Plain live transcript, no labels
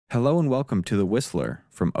Hello and welcome to The Whistler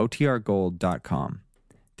from OTRGold.com.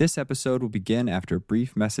 This episode will begin after a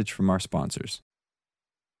brief message from our sponsors.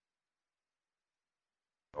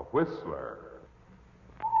 The Whistler.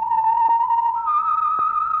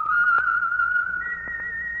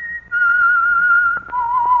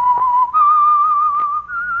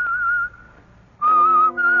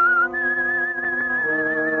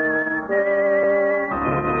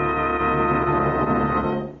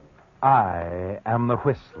 I am the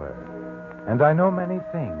Whistler, and I know many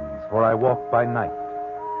things, for I walk by night.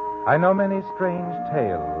 I know many strange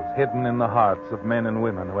tales hidden in the hearts of men and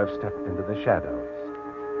women who have stepped into the shadows.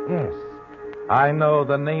 Yes, I know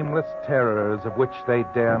the nameless terrors of which they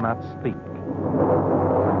dare not speak.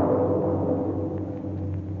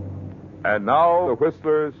 And now, the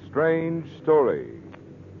Whistler's strange story,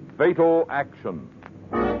 Fatal Action.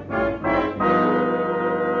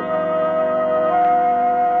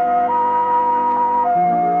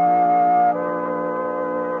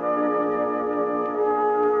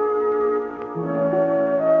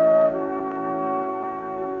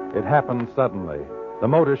 It happened suddenly. The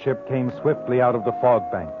motor ship came swiftly out of the fog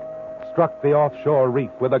bank, struck the offshore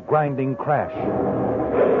reef with a grinding crash.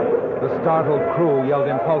 The startled crew yelled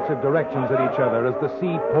impulsive directions at each other as the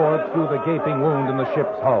sea poured through the gaping wound in the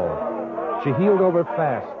ship's hull. She heeled over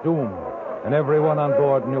fast, doomed, and everyone on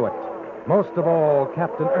board knew it. Most of all,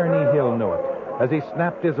 Captain Ernie Hill knew it, as he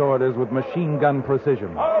snapped his orders with machine gun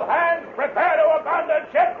precision. All hands, prepare to abandon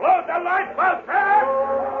ship! Load the lifeboat,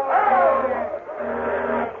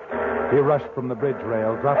 He rushed from the bridge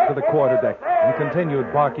rail, dropped to the quarterdeck, and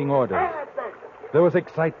continued barking orders. There was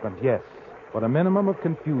excitement, yes, but a minimum of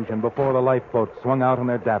confusion before the lifeboats swung out on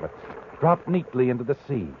their davits, dropped neatly into the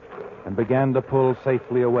sea, and began to pull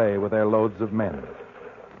safely away with their loads of men.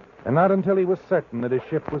 And not until he was certain that his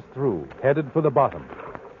ship was through, headed for the bottom,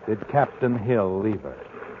 did Captain Hill leave her.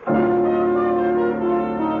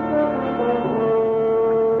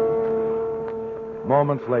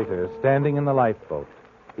 Moments later, standing in the lifeboat,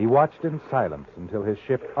 he watched in silence until his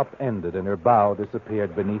ship upended and her bow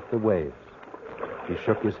disappeared beneath the waves. He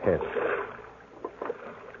shook his head.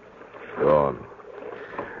 Gone.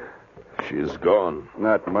 She's gone.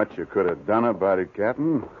 Not much you could have done about it,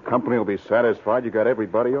 Captain. Company will be satisfied you got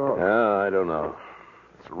everybody off. Yeah, I don't know.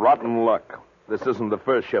 It's rotten luck. This isn't the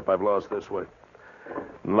first ship I've lost this way.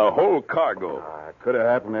 And the whole cargo. It could have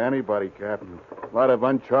happened to anybody, Captain. A lot of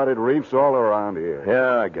uncharted reefs all around here.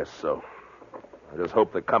 Yeah, I guess so. I just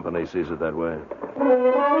hope the company sees it that way.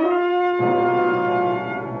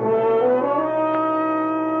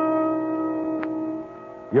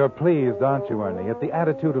 You're pleased, aren't you, Ernie, at the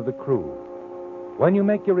attitude of the crew? When you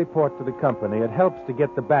make your report to the company, it helps to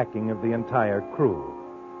get the backing of the entire crew.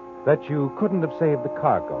 That you couldn't have saved the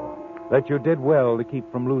cargo. That you did well to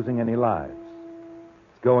keep from losing any lives.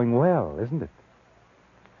 It's going well, isn't it?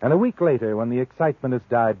 And a week later, when the excitement has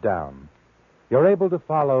died down, you're able to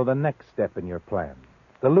follow the next step in your plan,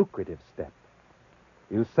 the lucrative step.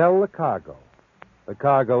 You sell the cargo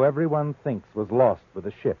everyone thinks was lost with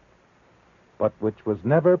the ship, but which was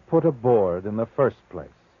never put aboard in the first place.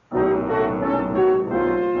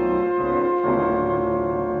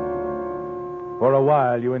 For a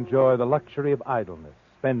while, you enjoy the luxury of idleness,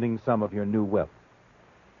 spending some of your new wealth.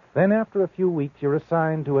 Then, after a few weeks, you're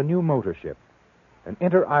assigned to a new motor ship, an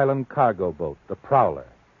inter-island cargo boat, the Prowler.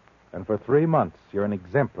 And for 3 months, you're an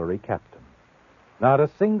exemplary captain. Not a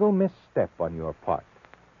single misstep on your part.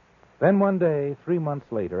 Then one day, 3 months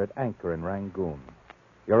later, at anchor in Rangoon,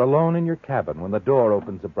 you're alone in your cabin when the door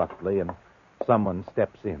opens abruptly and someone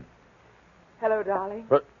steps in. Hello, darling.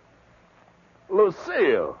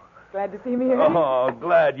 Lucille! Glad to see me here? Oh,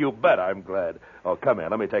 glad. You bet I'm glad. Oh, come here.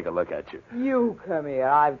 Let me take a look at you. You come here.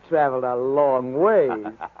 I've traveled a long ways.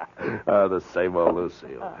 The same old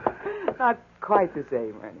Lucille. Not quite the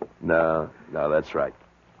same, Ernie. No, that's right.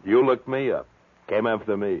 You looked me up. Came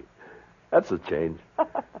after me. That's a change.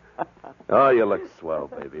 Oh, you look swell,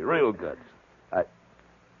 baby. Real good.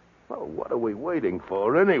 Well, what are we waiting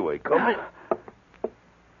for anyway? Come here.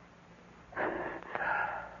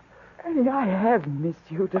 Ernie, I have missed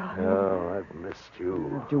you, darling. Oh, I've missed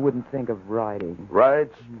you. You wouldn't think of writing.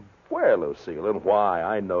 Right? Where, Lucille, and why?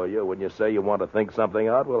 I know you. When you say you want to think something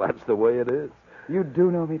out, well, that's the way it is. You do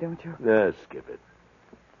know me, don't you? Yeah, skip it.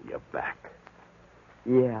 You're back.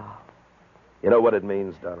 Yeah. You know what it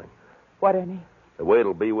means, darling? What, Ernie? The way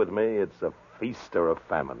it'll be with me, it's a feast or a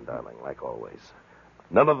famine, darling, like always.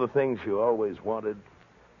 None of the things you always wanted.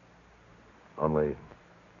 Only...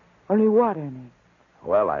 Only what, Ernie?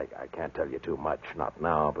 Well, I can't tell you too much, not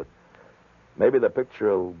now, but maybe the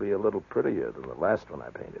picture will be a little prettier than the last one I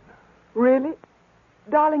painted. Really?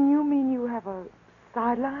 Darling, you mean you have a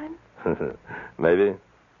sideline? Maybe.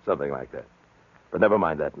 Something like that. But never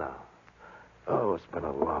mind that now. Oh, it's been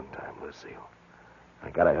a long time, Lucille. I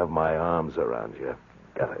gotta have my arms around you.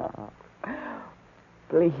 Gotta.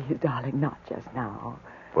 Please, darling, not just now.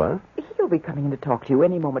 What? He'll be coming in to talk to you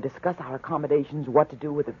any moment, discuss our accommodations, what to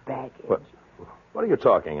do with the baggage. What are you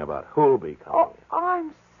talking about? Who'll be coming? Oh,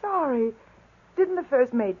 I'm sorry. Didn't the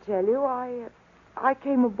first mate tell you? I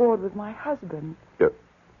came aboard with my husband.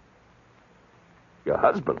 Your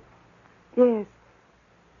husband? Yes.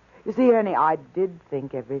 You see, Ernie, I did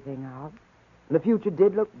think everything out. The future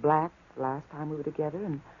did look black the last time we were together,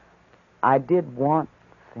 and I did want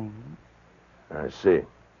things. I see.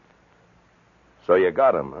 So you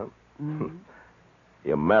got him, huh? Mm-hmm.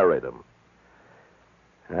 You married him.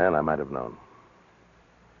 And I might have known.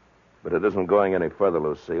 But it isn't going any further,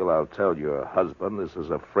 Lucille. I'll tell your husband this is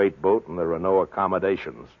a freight boat and there are no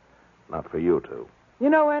accommodations. Not for you two. You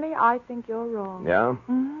know, Ernie, I think you're wrong. Yeah?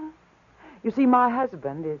 Mm-hmm. You see, my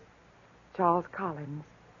husband is Charles Collins.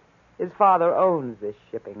 His father owns this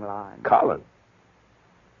shipping line. Collins?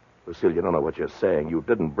 Lucille, you don't know what you're saying. You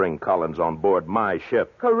didn't bring Collins on board my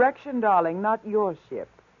ship. Correction, darling, not your ship.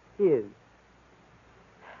 His.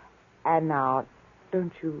 And now,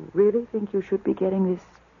 don't you really think you should be getting this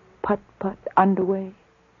putt-putt underway?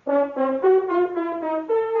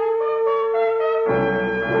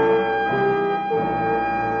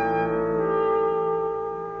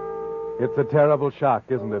 It's a terrible shock,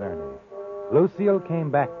 isn't it, Ernie? Lucille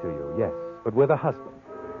came back to you, yes, but with a husband,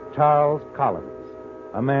 Charles Collins,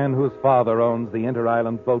 a man whose father owns the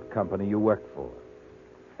Inter-Island Boat Company you work for.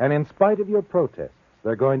 And in spite of your protests,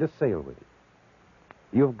 they're going to sail with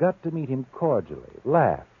you. You've got to meet him cordially,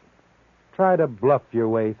 laugh, try to bluff your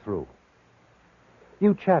way through.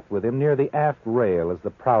 You chat with him near the aft rail as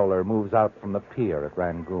the prowler moves out from the pier at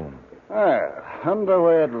Rangoon.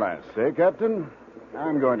 Underway at last, eh, Captain?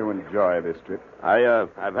 I'm going to enjoy this trip.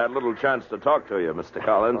 I've had little chance to talk to you, Mr.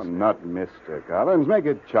 Collins. Oh, not Mr. Collins. Make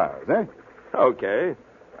it Charles, eh? Okay.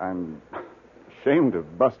 I'm ashamed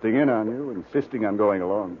of busting in on you, insisting on going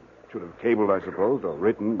along. Should have cabled, I suppose, or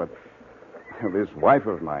written, but this wife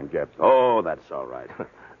of mine, Captain. Oh, that's all right.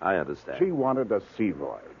 I understand. She wanted a sea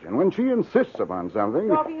voyage, and when she insists upon something...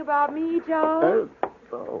 Talking about me, Charles?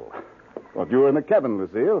 Oh. Well, you were in the cabin,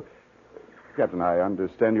 Lucille. Captain, I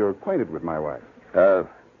understand you're acquainted with my wife.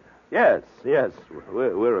 Yes.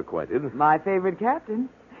 We're acquainted. My favorite captain.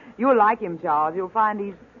 You'll like him, Charles. You'll find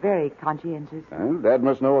he's very conscientious. And Dad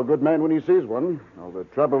must know a good man when he sees one. All the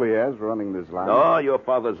trouble he has running this line. Oh, your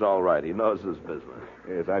father's all right. He knows his business.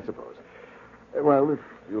 Yes, I suppose. Well, if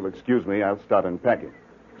you'll excuse me, I'll start unpacking.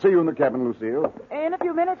 See you in the cabin, Lucille. In a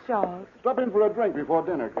few minutes, Charles. Stop in for a drink before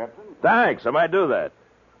dinner, Captain. Thanks. I might do that.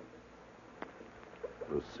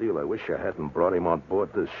 Lucille, I wish I hadn't brought him on board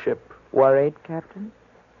this ship. Worried, Captain?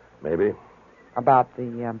 Maybe. About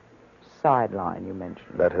the sideline you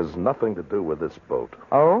mentioned. That has nothing to do with this boat.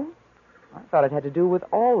 Oh? I thought it had to do with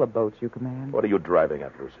all the boats you command. What are you driving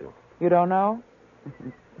at, Lucille? You don't know?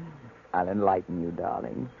 I'll enlighten you,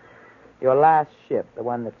 darling. Your last ship, the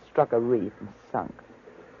one that struck a reef and sunk.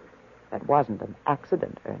 That wasn't an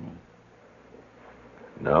accident, Ernie.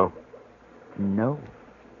 No? No.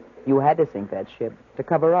 You had to sink that ship to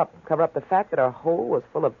cover up the fact that our hull was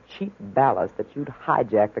full of cheap ballast that you'd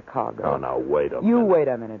hijacked the cargo. Oh, now, wait a minute. You wait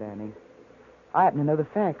a minute, Ernie. I happen to know the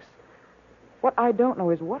facts. What I don't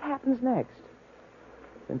know is what happens next.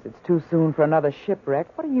 Since it's too soon for another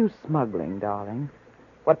shipwreck, what are you smuggling, darling?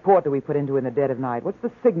 What port do we put into in the dead of night? What's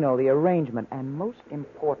the signal, the arrangement? And most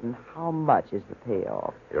important, how much is the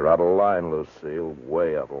payoff? You're out of line, Lucille.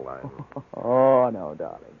 Way out of line. Oh, no,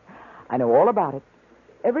 darling. I know all about it.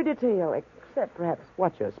 Every detail, except perhaps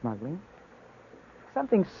what you're smuggling.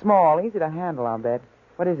 Something small, easy to handle, I'll bet.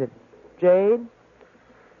 What is it? Jade?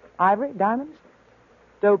 Ivory? Diamonds?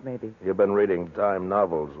 Dope, maybe. You've been reading dime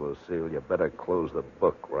novels, Lucille. You better close the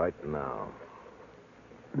book right now.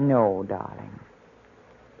 No, darling.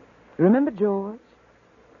 You remember George?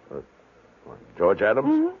 George Adams?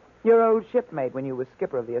 Mm-hmm. Your old shipmate when you were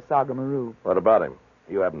skipper of the Asaga Maru. What about him?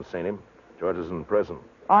 You haven't seen him. George is in prison.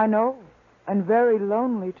 I know. And very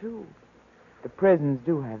lonely, too. The prisons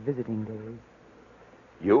do have visiting days.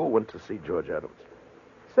 You went to see George Adams?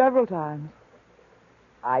 Several times.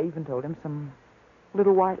 I even told him some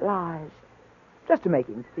little white lies, just to make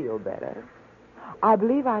him feel better. I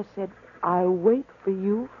believe I said, I'll wait for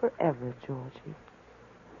you forever, Georgie.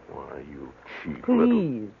 Why, you cheap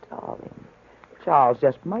Please, darling. Charles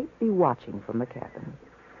just might be watching from the cabin.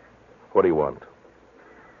 What do you want?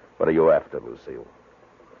 What are you after, Lucille?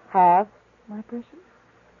 Half, my precious?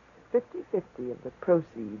 50-50 of the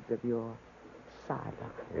proceeds of your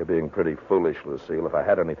sideline. You're being pretty foolish, Lucille. If I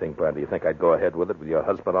had anything planned, do you think I'd go ahead with it with your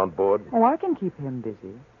husband on board? Oh, I can keep him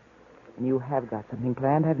busy. And you have got something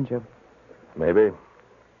planned, haven't you? Maybe.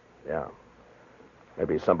 Yeah.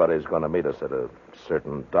 Maybe somebody's going to meet us at a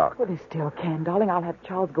certain dock. Well, they still can, darling. I'll have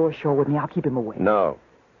Charles go ashore with me. I'll keep him away. No.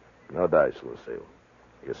 No dice, Lucille.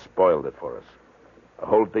 You spoiled it for us. The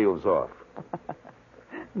whole deal's off.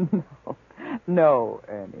 No,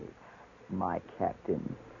 Ernie. My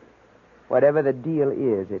captain. Whatever the deal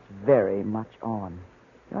is, it's very much on.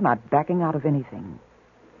 You're not backing out of anything.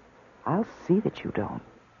 I'll see that you don't.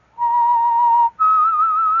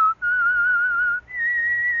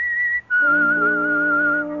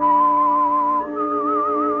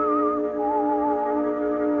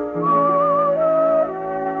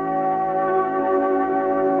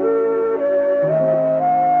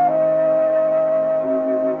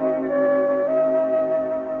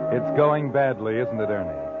 It's going badly, isn't it,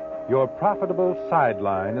 Ernie? Your profitable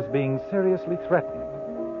sideline is being seriously threatened.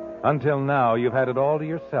 Until now, you've had it all to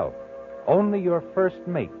yourself. Only your first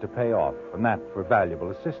mate to pay off, and that for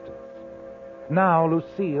valuable assistance. Now,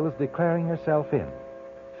 Lucille is declaring herself in.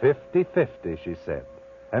 50-50, she said,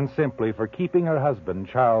 and simply for keeping her husband,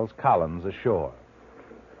 Charles Collins, ashore.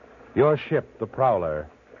 Your ship, the Prowler,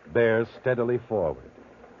 bears steadily forward.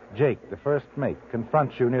 Jake, the first mate,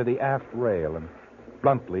 confronts you near the aft rail and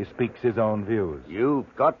bluntly speaks his own views.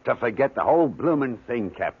 You've got to forget the whole bloomin' thing,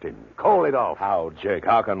 Captain. Call it off. How, Jake?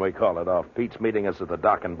 How can we call it off? Pete's meeting us at the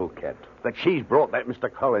dock in Bouquet. That she's brought that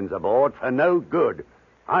Mr. Collins aboard for no good.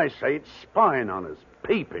 I say it's spying on us.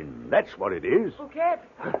 Peeping. That's what it is. Bouquet.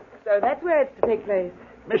 So that's where it's to take place.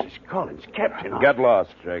 Mrs. Collins, Captain. Get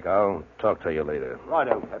lost, Jake. I'll talk to you later.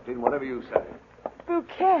 Righto, Captain. Whatever you say.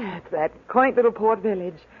 Bouquet, that quaint little port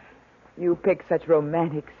village. You pick such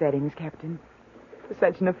romantic settings, Captain.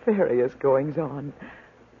 Such nefarious goings-on.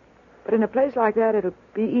 But in a place like that, it'll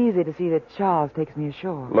be easy to see that Charles takes me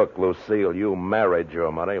ashore. Look, Lucille, you married your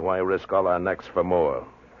money. Why risk all our necks for more?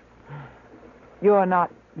 You're not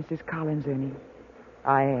Mrs. Collins, Ernie.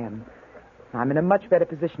 I am. I'm in a much better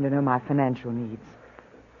position to know my financial needs.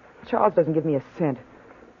 Charles doesn't give me a cent.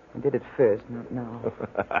 I did at first, not now.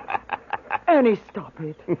 Ernie, stop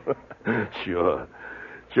it. Sure,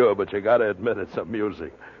 but you gotta admit it's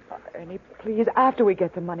amusing. Ernie, please, after we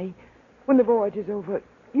get the money, when the voyage is over,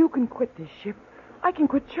 you can quit this ship. I can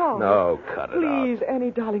quit Charles. No, cut it out. Please,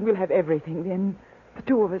 Ernie, darling, we'll have everything then. The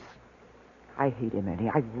two of us. I hate him, Ernie.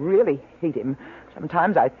 I really hate him.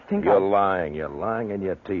 Sometimes I think You're lying. You're lying in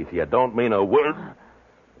your teeth. You don't mean a word.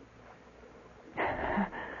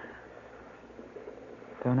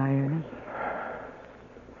 Don't I, Ernie?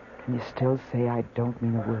 Can you still say I don't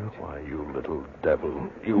mean a word? Why, you little devil.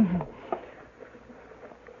 You...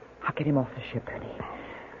 I'll get him off the ship, Ernie.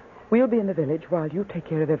 We'll be in the village while you take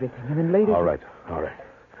care of everything, and then later... All right.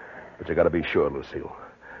 But you gotta be sure, Lucille.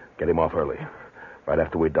 Get him off early. Right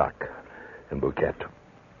after we dock. In Bouquet.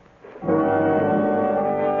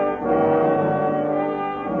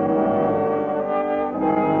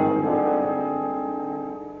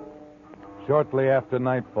 Shortly after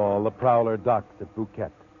nightfall, the Prowler docks at Bouquet.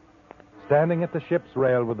 Standing at the ship's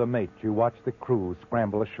rail with the mate, you watch the crew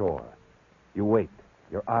scramble ashore. You wait,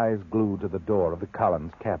 your eyes glued to the door of the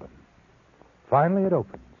Collins cabin. Finally, it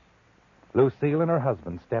opens. Lucille and her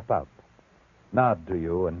husband step out, nod to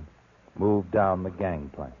you, and move down the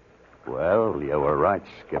gangplank. Well, you were right,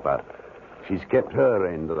 Skipper. She's kept her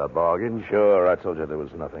end of the bargain. Sure, I told you there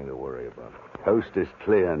was nothing to worry about. Coast is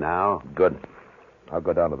clear now. Good. I'll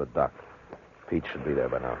go down to the dock. Pete should be there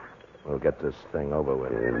by now. We'll get this thing over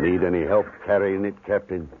with. You need any help carrying it,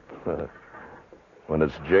 Captain? When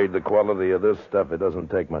it's jade the quality of this stuff, it doesn't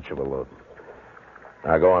take much of a load.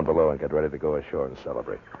 Now go on below and get ready to go ashore and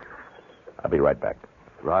celebrate. I'll be right back.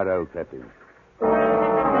 Righto, Captain.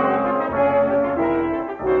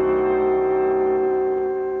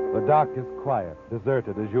 The dock is quiet,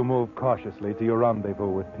 deserted as you move cautiously to your rendezvous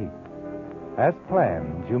with Pete. As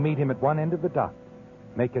planned, you meet him at one end of the dock,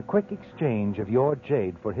 make a quick exchange of your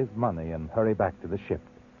jade for his money, and hurry back to the ship.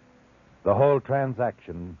 The whole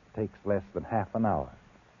transaction takes less than half an hour,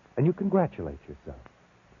 and you congratulate yourself.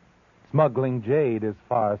 Smuggling jade is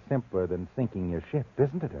far simpler than sinking your ship,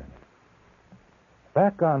 isn't it, Ernie?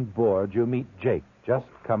 Back on board, you meet Jake, just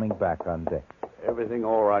coming back on deck. Everything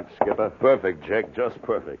all right, Skipper? Perfect, Jake. Just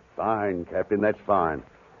perfect. Fine, Captain. That's fine.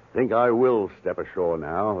 Think I will step ashore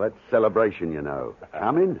now. That's celebration, you know.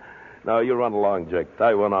 Coming? Now, you run along, Jake.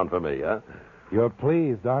 Tie one on for me, huh? You're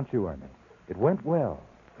pleased, aren't you, Ernie? It went well.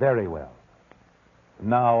 Very well.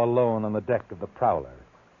 Now, alone on the deck of the Prowler,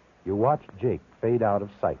 you watch Jake fade out of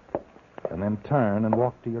sight, and then turn and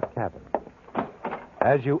walk to your cabin.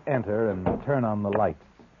 As you enter and turn on the lights.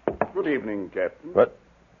 Good evening, Captain. What?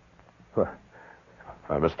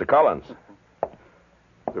 Mr. Collins.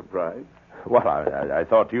 Surprised? What? I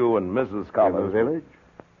thought you and Mrs. In Collins... the village?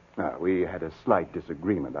 We had a slight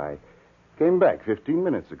disagreement. I came back 15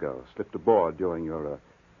 minutes ago, slipped aboard during your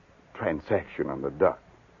transaction on the dock.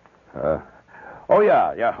 Oh,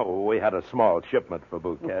 yeah. We had a small shipment for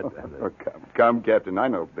Bouquet. Come, Captain, I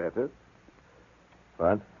know better.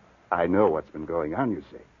 What? I know what's been going on, you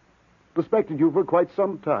see. Suspected you for quite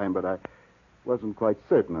some time, but I wasn't quite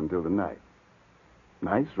certain until tonight.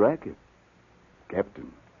 Nice racket. Captain,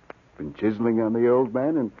 been chiseling on the old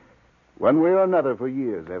man in one way or another for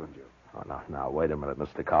years, haven't you? Oh, now, wait a minute,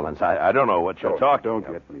 Mr. Collins. I don't know what you're talking Don't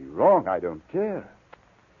get me wrong. I don't care.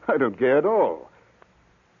 I don't care at all.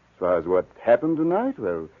 As far as what happened tonight,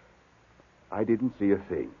 well, I didn't see a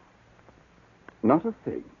thing. Not a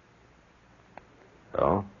thing.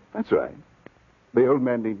 Oh? That's right. The old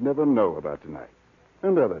man need never know about tonight.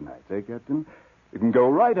 And other nights, eh, Captain? You can go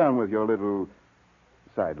right on with your little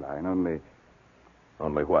sideline, only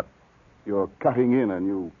Only what? you're cutting in a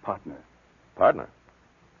new partner. Partner?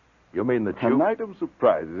 You mean that A you... night of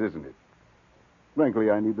surprises, isn't it?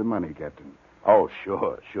 Frankly, I need the money, Captain. Oh,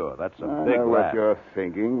 sure. That's a I big know laugh. what you're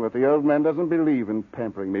thinking, but the old man doesn't believe in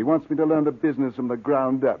pampering me. He wants me to learn the business from the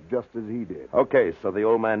ground up, just as he did. Okay, so the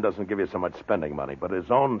old man doesn't give you so much spending money, but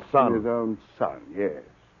his own son... His own son, yes.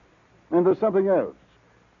 And there's something else.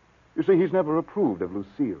 You see, he's never approved of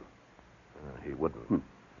Lucille. He wouldn't.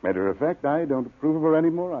 Matter of fact, I don't approve of her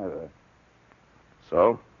anymore either.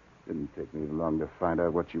 So? Didn't take me long to find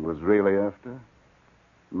out what she was really after.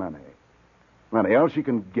 Money. Money, all she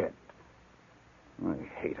can get. I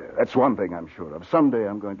hate her. That's one thing I'm sure of. Someday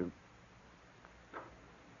I'm going to...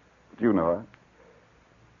 Do you know her?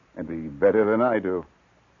 And be better than I do.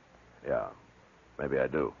 Yeah, maybe I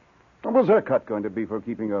do. What was her cut going to be for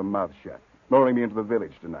keeping her mouth shut? Luring me into the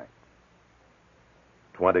village tonight?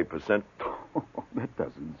 20%? That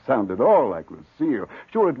doesn't sound at all like Lucille.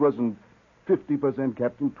 Sure, it wasn't 50%,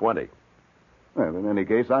 Captain? 20. Well, in any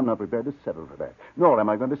case, I'm not prepared to settle for that. Nor am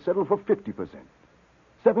I going to settle for 50%.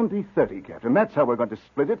 70-30, Captain. That's how we're going to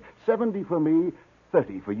split it. 70 for me,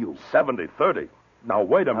 30 for you. 70-30? Now,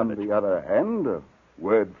 wait a minute. On the other hand, a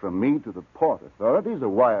word from me to the port authorities, a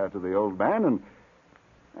wire to the old man,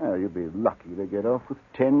 and you'd be lucky to get off with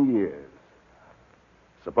 10 years.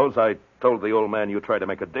 Suppose I told the old man you tried to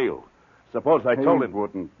make a deal. Suppose I told him... He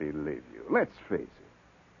wouldn't believe you. Let's face it.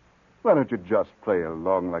 Why don't you just play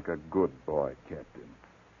along like a good boy, Captain?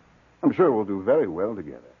 I'm sure we'll do very well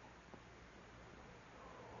together.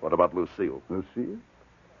 What about Lucille? Lucille?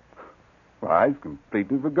 Well, I've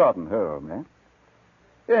completely forgotten her, man.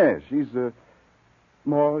 Yes, she's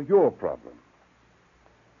more your problem.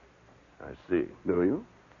 I see. Do you?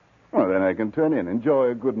 Well, then I can turn in, enjoy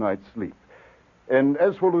a good night's sleep. And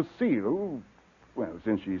as for Lucille, well,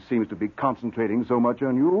 since she seems to be concentrating so much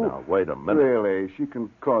on you... Now, wait a minute. Really, she can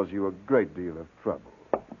cause you a great deal of trouble.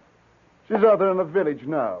 She's out there in the village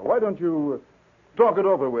now. Why don't you talk it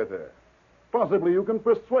over with her? Possibly you can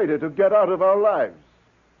persuade her to get out of our lives.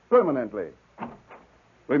 Permanently.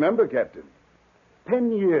 Remember, Captain,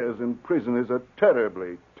 10 years in prison is a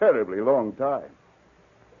terribly, terribly long time.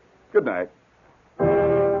 Good night.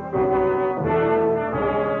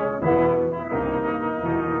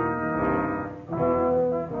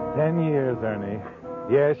 10 years, Ernie.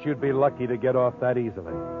 Yes, you'd be lucky to get off that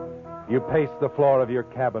easily. You pace the floor of your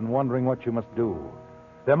cabin, wondering what you must do.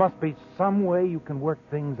 There must be some way you can work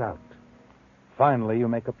things out. Finally, you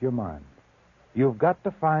make up your mind. You've got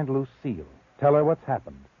to find Lucille, tell her what's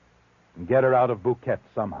happened, and get her out of Bouquet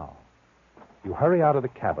somehow. You hurry out of the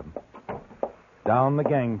cabin, down the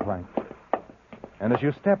gangplank, and as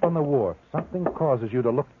you step on the wharf, something causes you to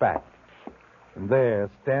look back. And there,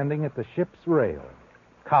 standing at the ship's rail,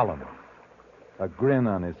 Collins, a grin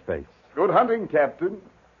on his face. Good hunting, Captain.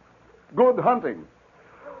 Good hunting.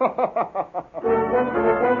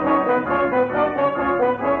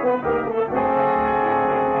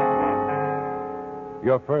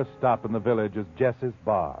 Your first stop in the village is Jess's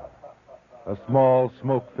Bar, a small,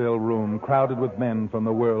 smoke-filled room crowded with men from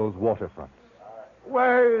the world's waterfronts.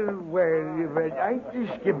 Well, if it ain't the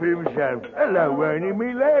skipper himself. Hello, Ernie,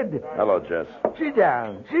 me lad. Hello, Jess. Sit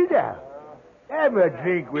down. Have a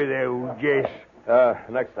drink with old Jess.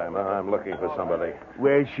 Next time, I'm looking for somebody.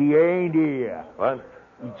 Well, she ain't here. What?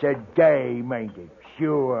 It's a dame, ain't it?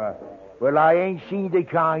 Sure. Well, I ain't seen the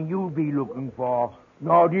kind you be looking for.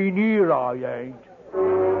 Not in here, I ain't.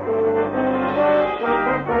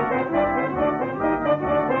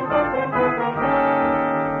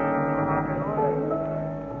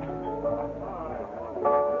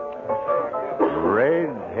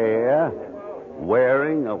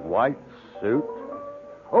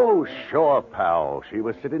 Oh, sure, pal. She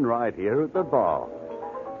was sitting right here at the bar.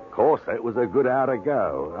 Of course, that was a good hour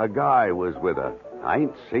ago. A guy was with her. I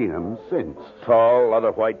ain't seen him since. Tall, lot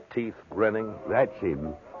of white teeth, grinning. That's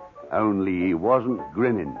him. Only he wasn't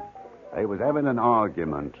grinning. They was having an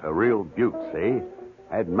argument, a real beaut, see?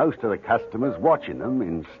 Had most of the customers watching them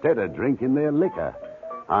instead of drinking their liquor.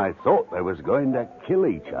 I thought they was going to kill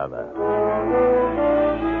each other.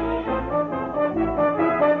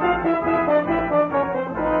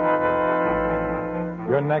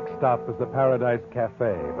 Your next stop is the Paradise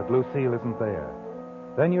Cafe, but Lucille isn't there.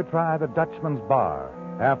 Then you try the Dutchman's Bar.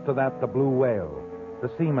 After that, the Blue Whale,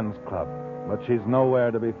 the Seaman's Club, but she's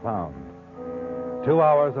nowhere to be found. 2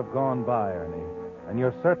 hours have gone by, Ernie, and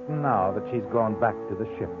you're certain now that she's gone back to the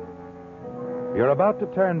ship. You're about to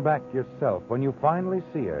turn back yourself when you finally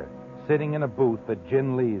see her sitting in a booth at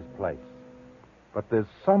Jin Lee's place. But there's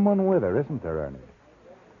someone with her, isn't there, Ernie?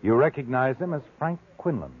 You recognize him as Frank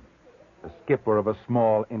Quinlan, the skipper of a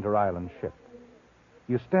small inter-island ship.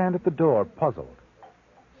 You stand at the door, puzzled.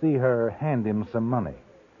 See her hand him some money.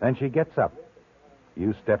 Then she gets up.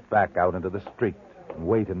 You step back out into the street and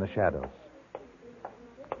wait in the shadows.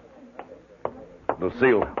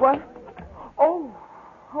 Lucille. What? Oh,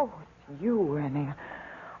 it's you, Ernie.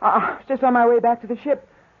 I was just on my way back to the ship.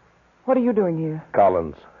 What are you doing here?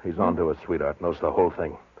 Collins. He's on to us, sweetheart. Knows the whole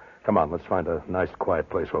thing. Come on, let's find a nice, quiet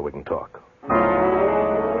place where we can talk.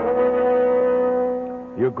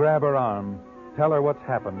 You grab her arm, tell her what's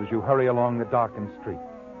happened as you hurry along the darkened street.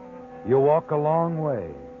 You walk a long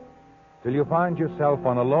way till you find yourself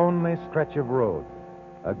on a lonely stretch of road,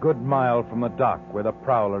 a good mile from the dock where the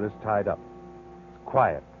prowler is tied up. It's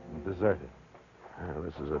quiet and deserted.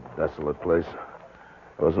 This is a desolate place.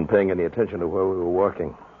 I wasn't paying any attention to where we were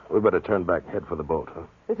walking. We better turn back, head for the boat, huh?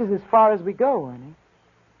 This is as far as we go, Ernie.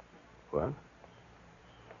 What?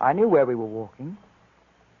 I knew where we were walking.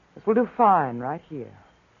 This will do fine right here.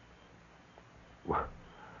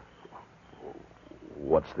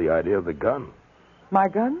 What's the idea of the gun? My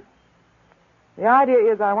gun? The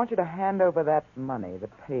idea is I want you to hand over that money, the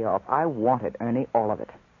payoff. I want it, Ernie, all of it.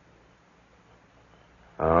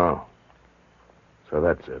 Oh. So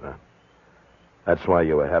that's it, huh? That's why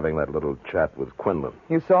you were having that little chat with Quinlan.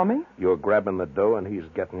 You saw me? You're grabbing the dough and he's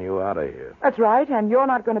getting you out of here. That's right, and you're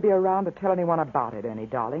not going to be around to tell anyone about it, Ernie,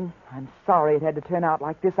 darling. I'm sorry it had to turn out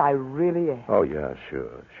like this. I really am. Oh, yeah,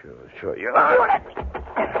 sure.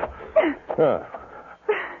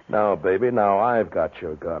 Now, baby, now I've got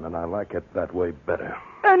your gun, and I like it that way better.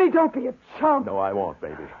 Ernie, don't be a chump. No, I won't,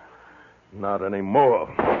 baby. Not anymore.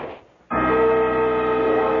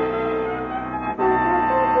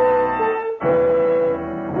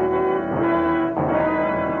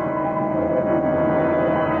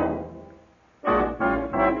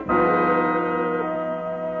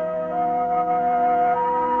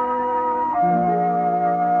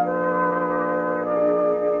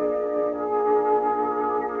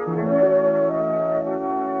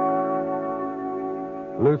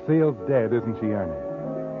 Lucille's dead, isn't she,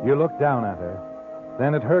 Ernie? You look down at her,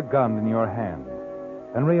 then at her gun in your hand,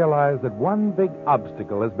 and realize that one big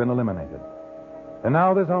obstacle has been eliminated. And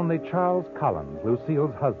now there's only Charles Collins,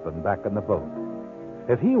 Lucille's husband, back in the boat.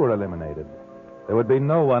 If he were eliminated, there would be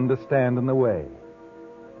no one to stand in the way.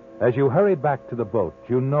 As you hurry back to the boat,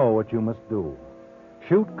 you know what you must do.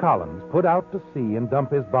 Shoot Collins, put out to sea, and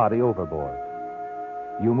dump his body overboard.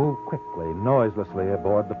 You move quickly, noiselessly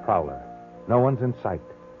aboard the prowler. No one's in sight.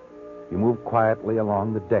 You move quietly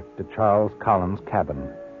along the deck to Charles Collins'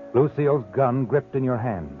 cabin, Lucille's gun gripped in your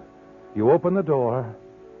hand. You open the door,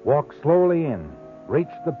 walk slowly in, reach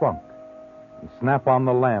the bunk, and snap on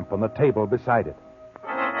the lamp on the table beside it.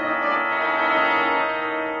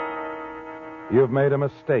 You've made a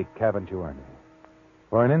mistake, haven't you, Ernie?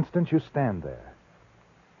 For an instant, you stand there.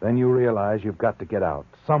 Then you realize you've got to get out,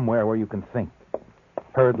 somewhere where you can think.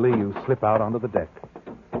 Hurriedly, you slip out onto the deck,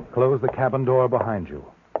 close the cabin door behind you,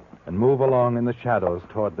 and move along in the shadows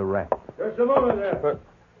toward the raft. Just a moment there.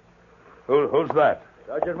 Who's that?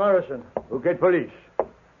 Sergeant Morrison, Phuket Police.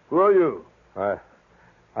 Who are you?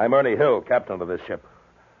 I'm Ernie Hill, captain of this ship.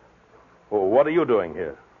 Oh, what are you doing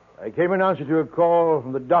here? I came in answer to a call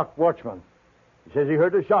from the dock watchman. He says he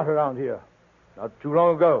heard a shot around here not too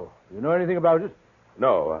long ago. Do you know anything about it?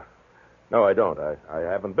 No, I don't. I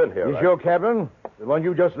haven't been here. Is your cabin the one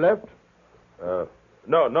you just left?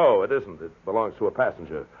 No, it isn't. It belongs to a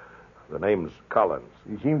passenger. The name's Collins.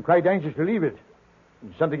 You seem quite anxious to leave it.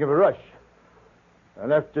 It's something of a rush. I'll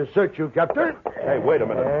have to search you, Captain. Hey, wait a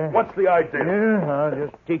minute. What's the idea? I'll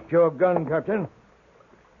just take your gun, Captain.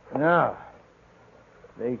 Now,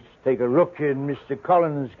 let's take a look in Mr.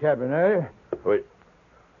 Collins' cabin, eh? Wait.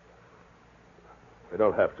 We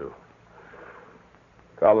don't have to.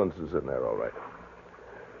 Collins is in there, all right.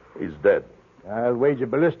 He's dead. I'll wager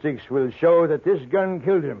ballistics will show that this gun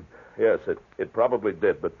killed him. Yes, it probably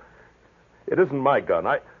did, but it isn't my gun.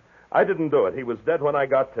 I didn't do it. He was dead when I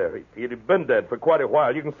got there. He'd been dead for quite a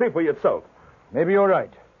while. You can see for yourself. Maybe you're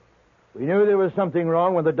right. We knew there was something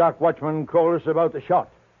wrong when the dock watchman called us about the shot.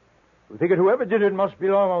 We figured whoever did it must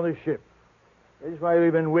belong on this ship. That's why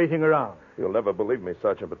we've been waiting around. You'll never believe me,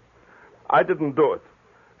 Sergeant, but I didn't do it.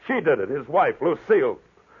 She did it, his wife, Lucille.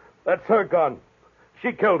 That's her gun.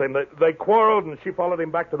 She killed him. They quarreled, and she followed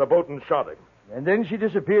him back to the boat and shot him. And then she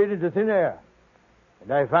disappeared into thin air.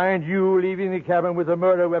 And I find you leaving the cabin with a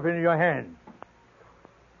murder weapon in your hand.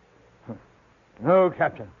 No,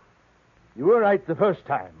 Captain. You were right the first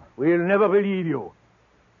time. We'll never believe you.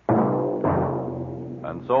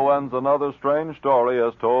 And so ends another strange story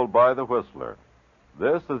as told by the Whistler.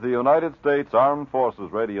 This is the United States Armed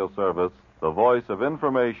Forces Radio Service, the voice of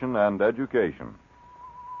information and education.